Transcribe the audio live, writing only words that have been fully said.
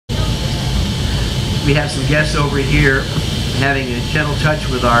we have some guests over here having a gentle touch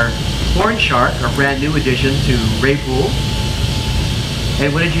with our horn shark, our brand new addition to Ray Pool.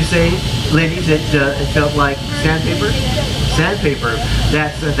 And what did you say, ladies? It felt like sandpaper? Sandpaper.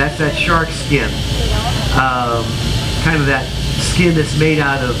 That's that shark skin. Kind of that skin that's made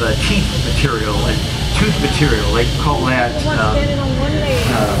out of teeth material and tooth material. They call that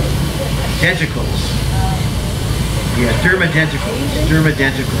denticles. Yeah, dermadenticles.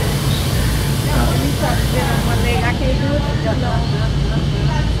 Dermadenticles.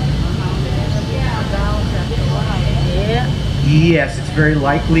 Yes, it's very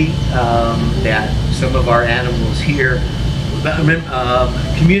likely that some of our animals here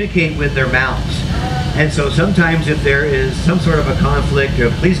communicate with their mouths. And so sometimes if there is some sort of a conflict,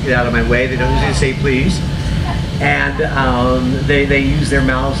 please get out of my way, they don't usually say please. And they use their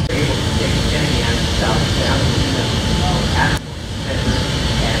mouths to able to take any animals out of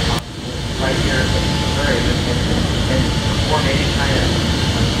right here, and perform any kind of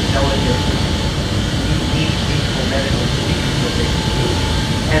intelligent, meaningful medical procedures that they can do.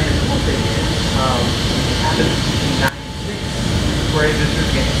 And the cool thing is, it happens between 9 and 6, where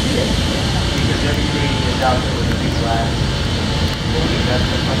visitors get to see it, because everything is out there with a big glass.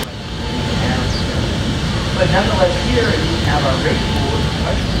 But nonetheless, here we have our ray pool,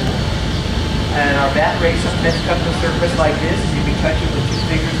 touch pool, and our bat rays sometimes come to the surface like this, and you can touch it with 2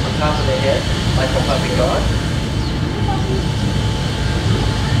 fingers on top of the head, like a puppy dog.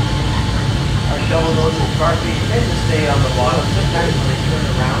 Our shovel-nosed sharpies tend to stay on the bottom. Sometimes when they turn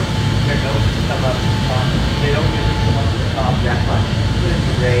around, their noses come up to the top. They don't really come up to the top that much. This is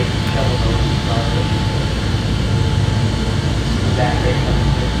the ray, shovel-nosed sharpies. That ray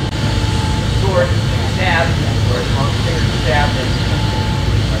comes in. Sword, stab, or as long as the finger stab, then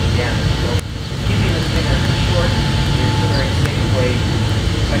much damage. So keeping the finger short is a very safe way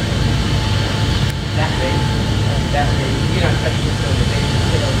to touch it. That way, you're not touching it so that they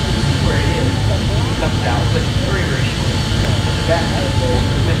see where it is. It comes out, but it's very, very short. The back of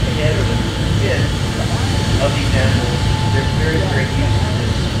the head or the fin of these animals, they're very, very used to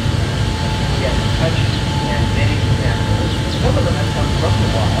this. Yes, touch and many